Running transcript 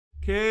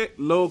Que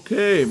lo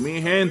que,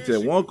 mi gente,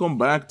 welcome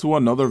back to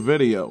another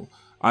video.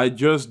 I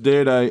just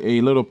did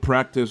a little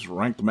practice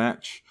ranked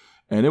match,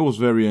 and it was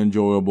very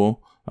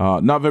enjoyable.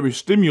 Not very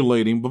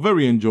stimulating, but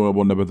very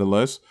enjoyable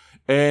nevertheless.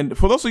 And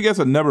for those of you guys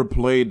that never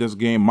played this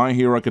game, My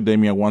Hero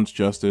Academia Wants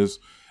Justice,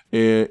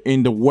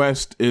 in the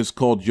West is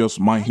called just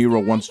My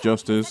Hero Wants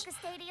Justice.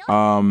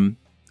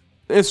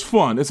 It's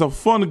fun. It's a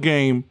fun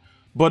game,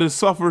 but it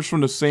suffers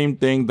from the same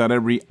thing that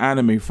every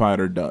anime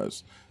fighter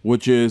does,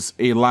 which is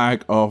a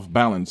lack of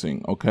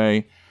balancing,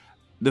 okay?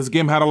 This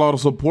game had a lot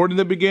of support in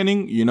the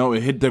beginning, you know,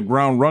 it hit the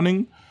ground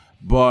running,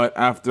 but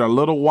after a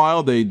little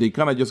while, they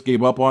kind of just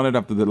gave up on it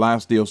after the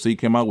last DLC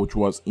came out, which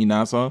was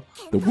Inasa,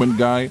 the wind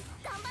guy.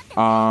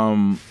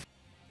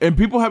 And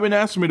people have been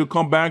asking me to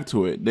come back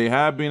to it. They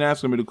have been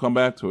asking me to come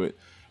back to it.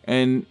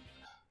 And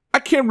I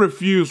can't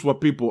refuse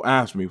what people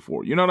ask me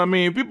for. You know what I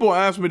mean? If people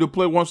ask me to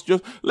play Once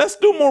Justice, let's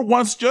do more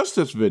Once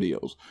Justice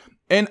videos.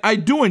 And I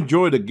do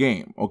enjoy the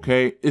game,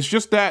 okay? It's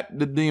just that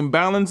the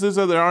imbalances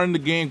that there are in the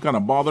game kind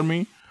of bother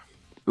me.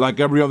 Like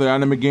every other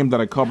anime game that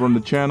I cover on the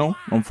channel,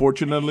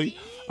 unfortunately.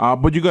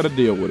 But you gotta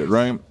deal with it,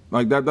 right?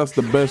 Like that's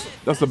the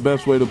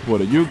best way to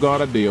put it. You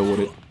gotta deal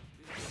with it.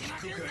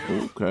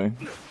 Okay.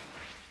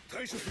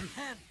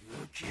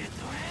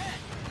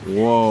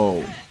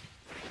 Whoa.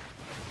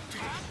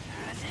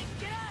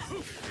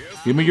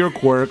 Give me your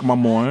quirk, my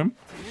boy.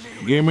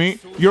 Give me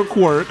your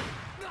quirk.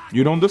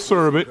 You don't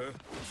deserve it.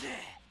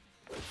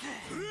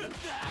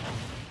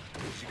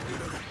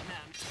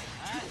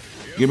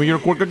 Give me your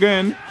quirk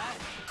again.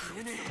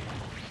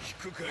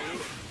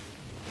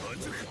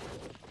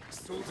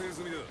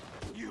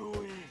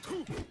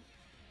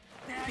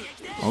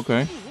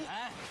 Okay.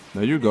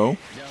 There you go.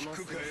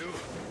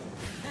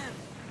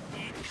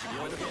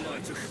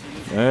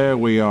 There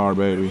we are,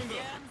 baby.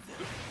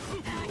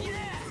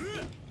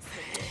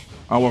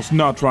 I was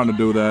not trying to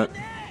do that.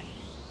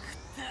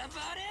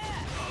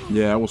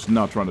 Yeah, I was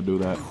not trying to do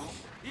that.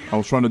 I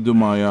was trying to do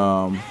my,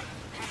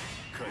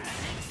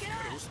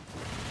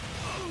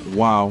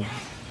 wow.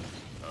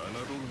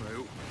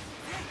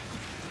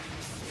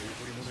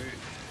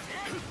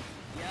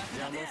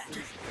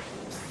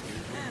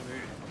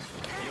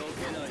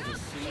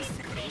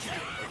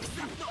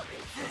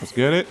 Let's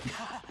get it.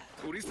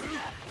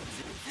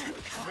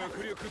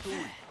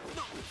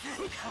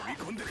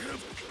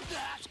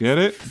 Let's get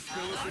it.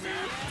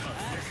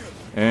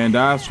 And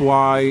that's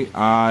why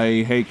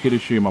I hate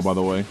Kirishima, by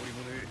the way.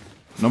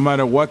 No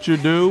matter what you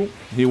do,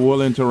 he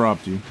will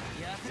interrupt you.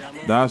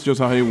 That's just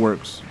how he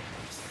works.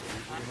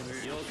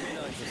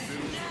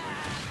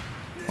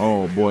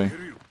 Oh boy.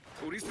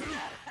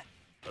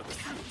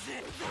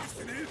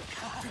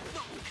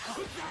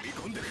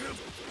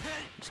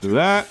 Let's do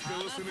that.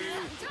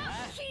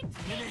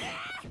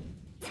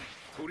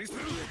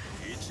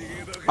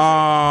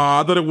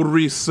 I thought it would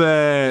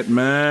reset,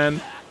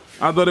 man.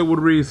 I thought it would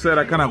reset.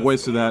 I kind of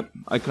wasted that.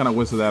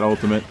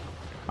 Ultimate.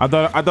 I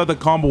thought the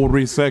combo would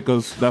reset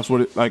because that's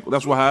what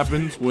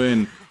happens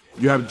when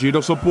you have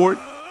Jito support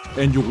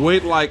and you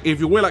wait if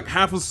you wait like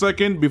half a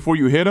second before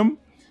you hit him,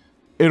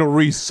 it'll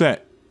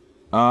reset.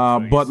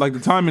 But like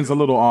the timing's a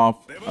little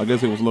off. I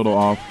guess it was a little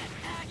off.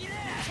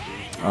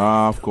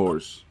 Of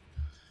course.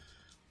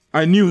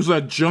 I knew it was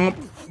that jump,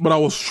 but I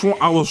was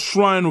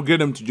trying to get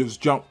him to just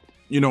jump,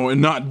 you know,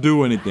 and not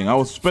do anything. I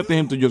was expecting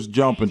him to just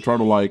jump and try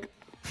to like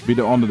be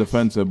on the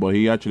defensive, but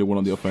he actually went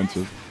on the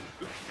offensive.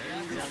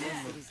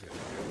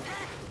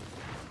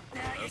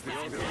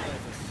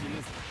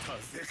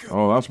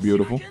 Oh, that's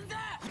beautiful.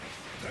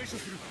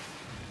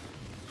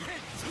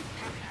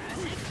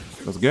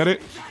 Let's get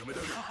it.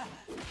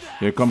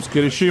 Here comes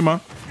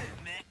Kirishima.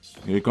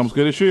 Here comes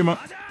Kirishima.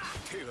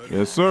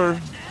 Yes, sir.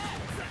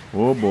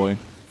 Oh boy.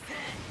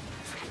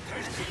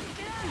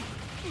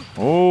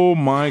 Oh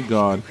my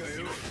God.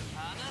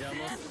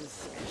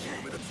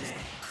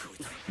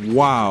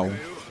 Wow.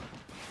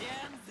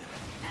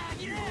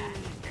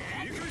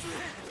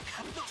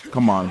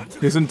 Come on.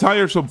 His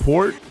entire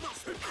support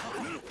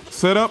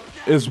setup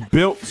is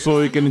built so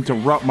he can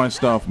interrupt my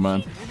stuff,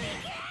 man.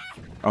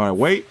 Alright,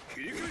 wait.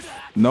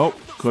 Nope.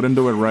 Couldn't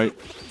do it right.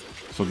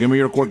 So give me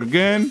your quirk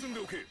again.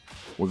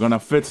 We're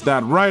gonna fix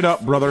that right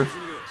up, brother.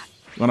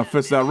 Gonna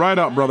fix that right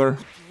up, brother.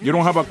 You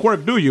don't have a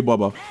quirk, do you,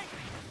 Bubba?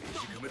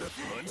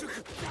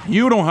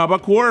 You don't have a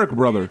quirk,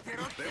 brother.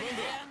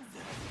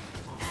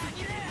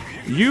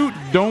 You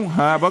don't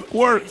have a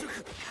quirk.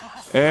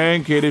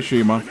 And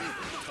Kirishima.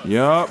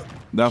 Yup.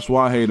 That's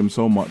why I hate him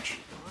so much.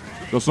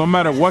 Because no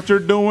matter what you're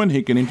doing,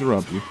 he can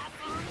interrupt you.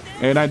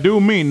 And I do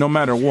mean no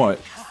matter what.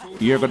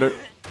 You're gonna...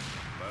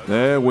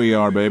 There we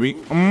are, baby.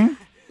 Bum,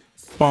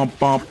 bum,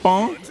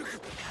 bum.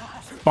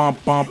 Bum,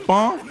 bum,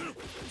 bum.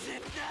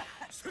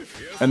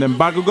 And then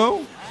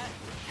Bakugo.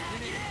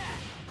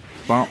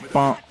 Bum,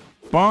 bum,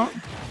 bum.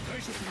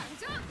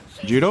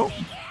 Jito.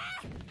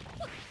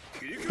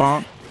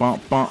 Bum,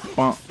 bum, bum,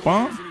 bum,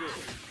 bum.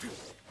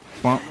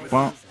 Bum,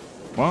 bum,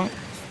 bum.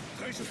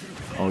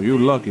 Oh, you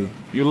lucky.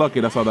 You lucky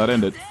that's how that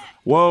ended.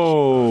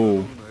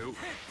 Whoa.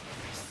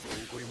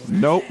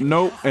 Nope,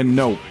 nope, and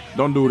nope.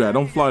 Don't do that.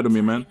 Don't fly to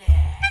me, man.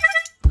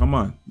 Come Come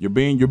on. You're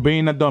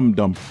being a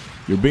dum-dum.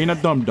 You're being a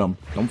dum-dum.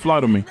 Don't fly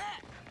to me.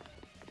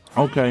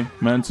 Okay,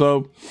 man.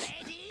 So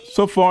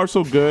far,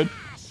 so good.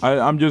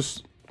 I'm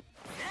just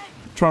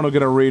trying to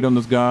get a read on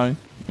this guy,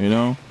 you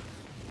know?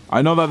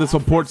 I know that the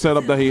support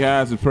setup that he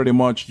has is pretty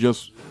much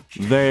just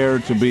there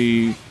to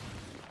be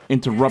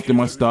interrupting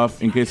my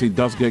stuff in case he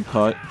does get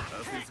cut.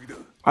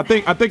 I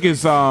think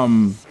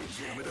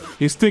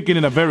he's thinking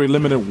in a very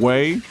limited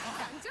way,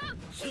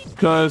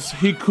 because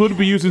he could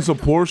be using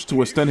supports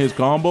to extend his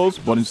combos,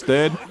 but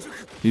instead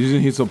he's using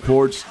his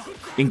supports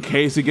in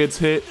case he gets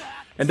hit.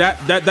 And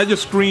that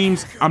just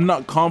screams, I'm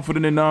not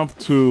confident enough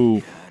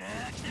to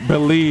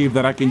believe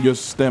that I can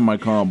just stem my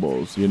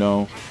combos, you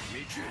know?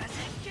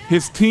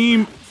 His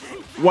team,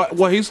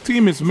 what his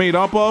team is made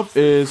up of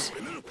is,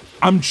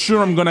 I'm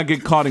sure I'm gonna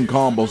get caught in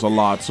combos a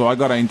lot, so I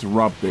gotta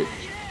interrupt it.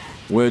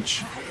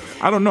 Which,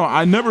 I don't know,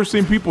 I never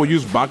seen people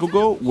use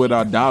Bakugo with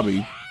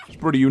Dabi. It's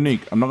pretty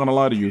unique, I'm not gonna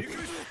lie to you.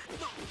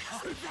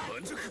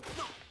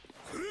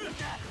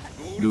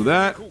 Do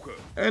that,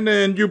 and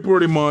then you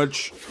pretty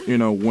much, you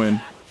know, win.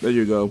 There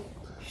you go.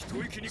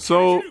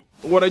 So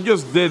what I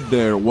just did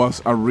there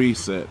was a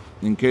reset,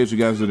 in case you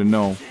guys didn't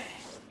know.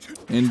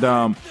 And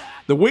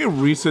the way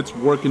resets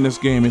work in this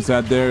game is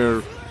that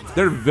they're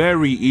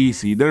very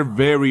easy. They're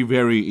very,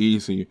 very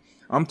easy.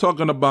 I'm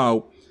talking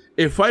about,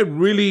 if I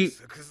really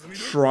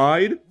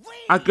tried,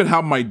 I could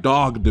have my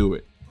dog do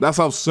it. That's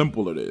how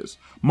simple it is.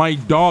 My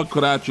dog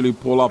could actually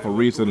pull off a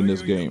reset in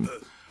this game.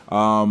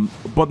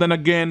 But then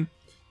again,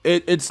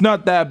 it's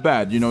not that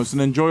bad, you know. It's an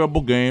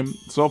enjoyable game.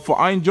 So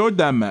I enjoyed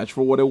that match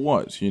for what it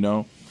was, you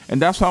know.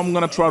 And that's how I'm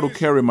gonna try to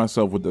carry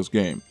myself with this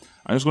game.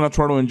 I'm just gonna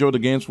try to enjoy the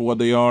games for what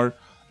they are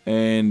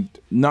and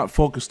not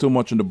focus too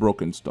much on the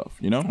broken stuff,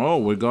 you know. Oh,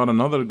 we got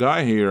another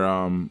guy here.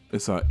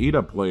 It's a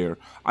Ida player.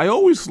 I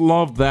always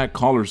loved that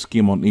color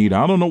scheme on Ida.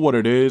 I don't know what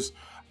it is.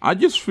 I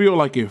just feel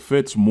like it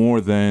fits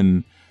more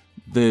than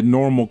the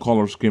normal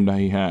color scheme that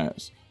he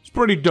has. It's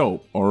pretty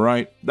dope, all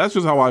right? That's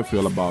just how I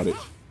feel about it.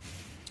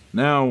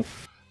 Now,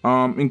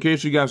 in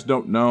case you guys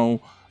don't know,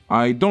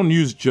 I don't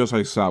use just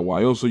Aizawa.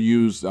 I also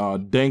use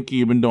Denki,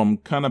 even though I'm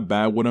kind of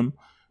bad with him.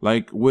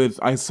 Like, with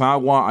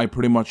Aizawa, I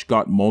pretty much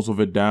got most of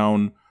it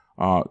down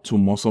to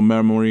muscle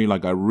memory.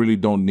 Like, I really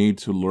don't need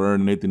to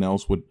learn anything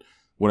else with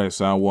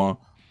Aizawa.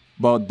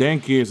 But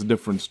Denki is a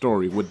different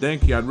story. With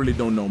Denki, I really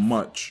don't know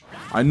much.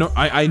 I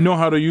know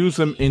how to use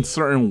them in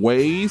certain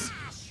ways,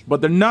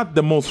 but they're not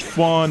the most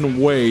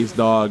fun ways,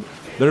 dog.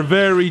 They're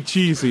very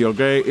cheesy,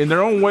 okay? In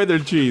their own way, they're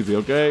cheesy,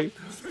 okay?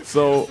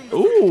 So,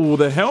 ooh,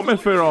 the helmet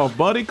fell off,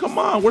 buddy. Come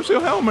on, where's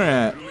your helmet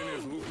at?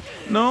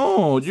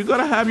 No, you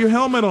gotta have your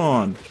helmet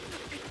on.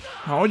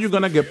 How are you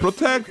gonna get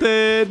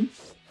protected?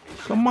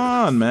 Come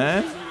on,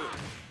 man.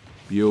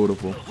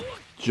 Beautiful.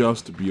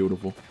 Just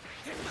beautiful.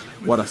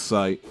 What a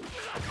sight.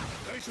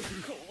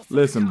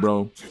 Listen,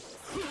 bro.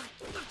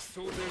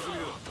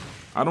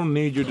 I don't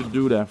need you to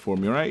do that for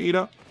me, right,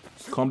 Ida?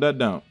 Calm that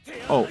down.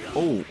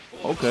 Oh,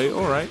 okay,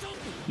 all right.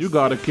 You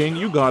got it, king.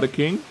 You got it,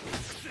 king.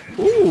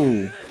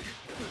 Ooh.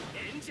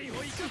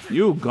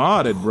 You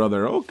got it,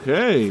 brother.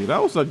 Okay,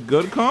 that was a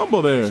good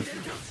combo there.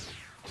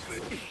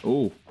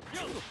 Ooh.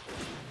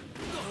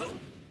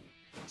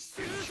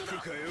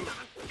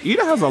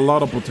 Ida has a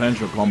lot of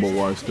potential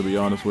combo-wise, to be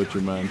honest with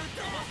you, man.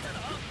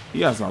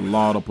 He has a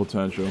lot of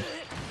potential.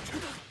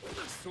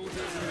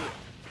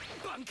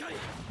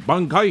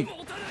 Bankai!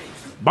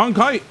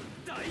 Bankai!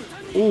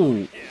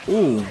 Ooh.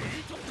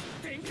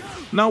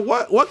 Now,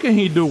 what can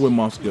he do with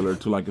muscular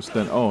to, like,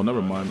 extend? Oh,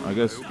 never mind. I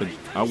guess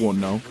I won't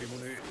know.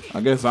 I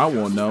guess I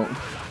won't know.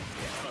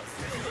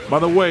 By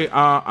the way,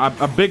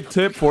 a big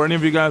tip for any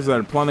of you guys that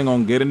are planning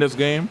on getting this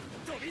game,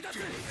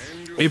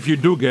 if you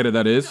do get it,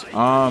 that is,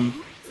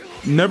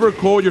 never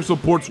call your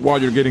supports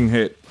while you're getting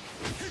hit.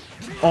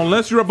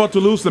 Unless you're about to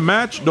lose the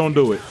match, don't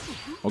do it.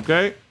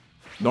 Okay?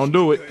 Don't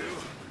do it.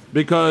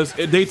 Because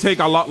they take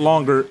a lot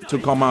longer to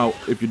come out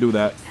if you do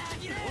that.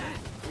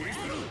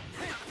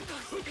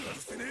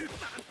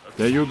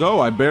 There you go.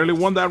 I barely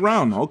won that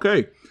round.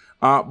 Okay.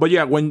 But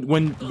yeah, when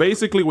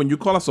you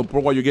call a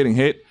support while you're getting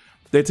hit,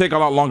 they take a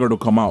lot longer to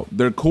come out.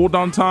 Their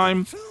cooldown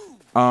time,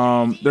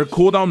 their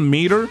cooldown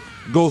meter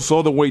goes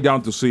all the way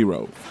down to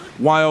 0.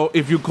 While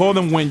if you call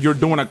them when you're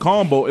doing a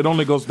combo, it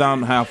only goes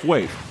down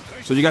halfway.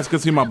 So you guys can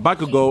see my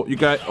Bakugo, you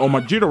got on my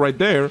Jiro right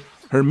there,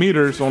 her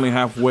meter's only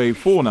halfway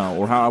full now,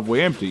 or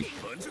halfway empty.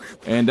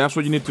 And that's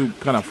what you need to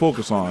kind of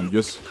focus on,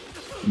 just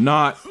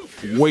not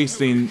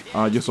wasting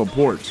your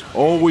supports.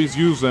 Always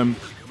use them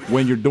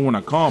when you're doing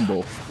a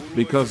combo,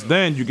 because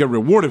then you get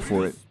rewarded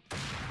for it.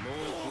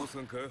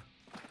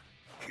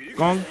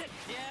 Gong.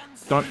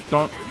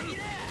 Don't.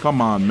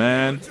 Come on,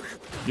 man.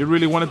 You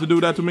really wanted to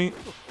do that to me?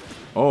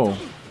 Oh.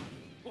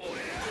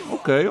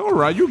 Okay,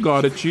 alright. You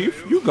got it,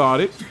 Chief. You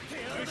got it.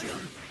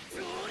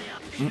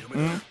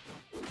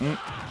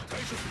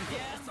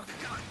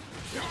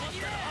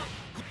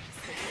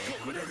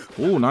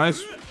 Ooh,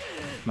 nice.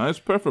 Nice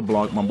perfect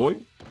block, my boy.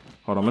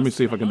 Hold on, let me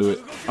see if I can do it.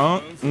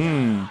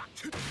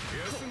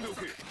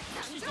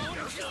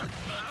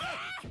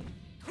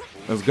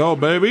 Let's go,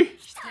 baby.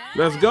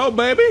 Let's go,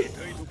 baby.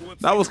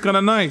 That was kind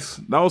of nice.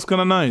 That was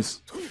kind of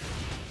nice.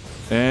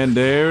 And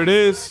there it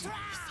is.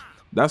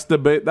 That's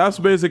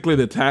basically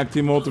the tag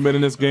team ultimate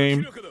in this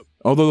game.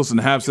 Although it doesn't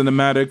have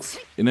cinematics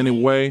in any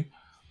way,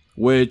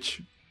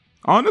 which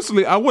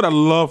honestly I would have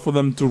loved for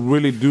them to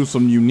really do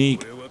some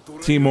unique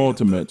team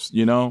ultimates.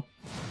 You know,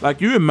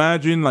 like you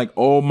imagine like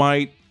All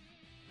Might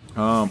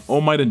and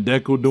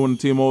Deco doing the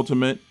team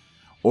ultimate,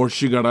 or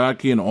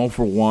Shigaraki and All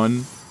for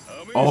One.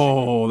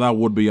 Oh, that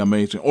would be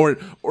amazing. Or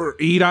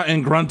Ira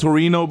and Gran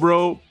Torino,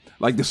 bro.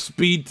 Like the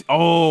speed.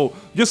 Oh,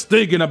 just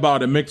thinking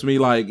about it makes me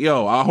like,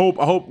 yo, I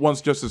hope Once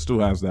Justice 2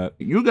 has that.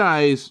 You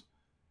guys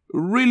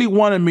really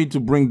wanted me to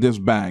bring this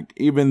back,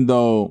 even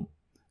though,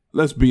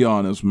 let's be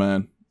honest,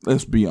 man.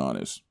 Let's be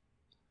honest.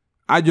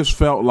 I just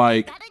felt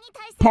like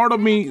part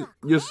of me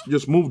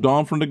just moved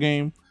on from the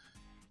game,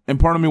 and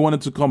part of me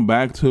wanted to come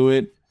back to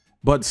it.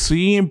 But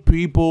seeing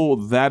people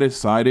that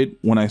excited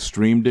when I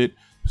streamed it,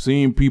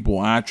 seeing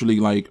people actually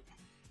like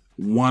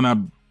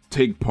wanna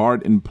take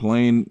part in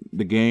playing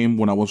the game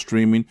when I was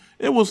streaming,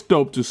 it was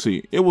dope to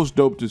see. It was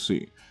dope to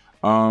see.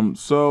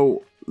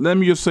 So let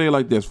me just say it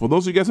like this: for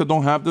those of you guys that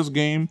don't have this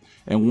game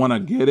and wanna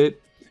get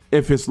it,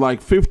 if it's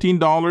like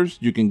 $15,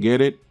 you can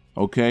get it.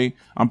 Okay,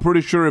 I'm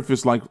pretty sure if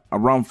it's like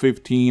around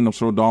 $15 or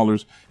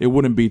so, it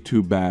wouldn't be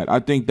too bad. I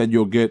think that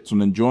you'll get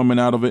some enjoyment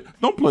out of it.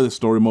 Don't play the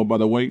story mode, by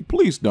the way.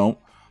 Please don't.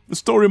 The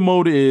story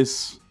mode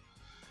is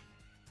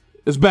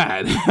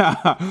bad.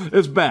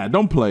 It's bad.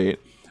 Don't play it.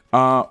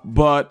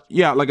 But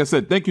yeah, like I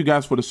said, thank you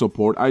guys for the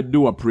support. I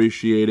do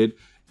appreciate it.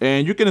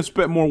 And you can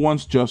expect more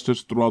Once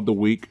Justice throughout the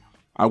week.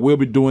 I will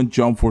be doing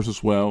Jump Force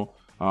as well,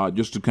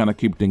 just to kind of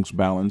keep things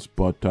balanced.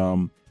 But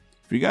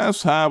if you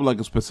guys have like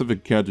a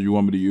specific character you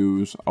want me to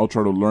use, I'll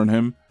try to learn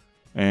him,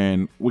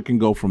 and we can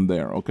go from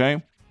there,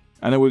 okay?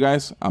 Anyway,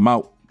 guys, I'm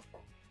out.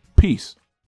 Peace.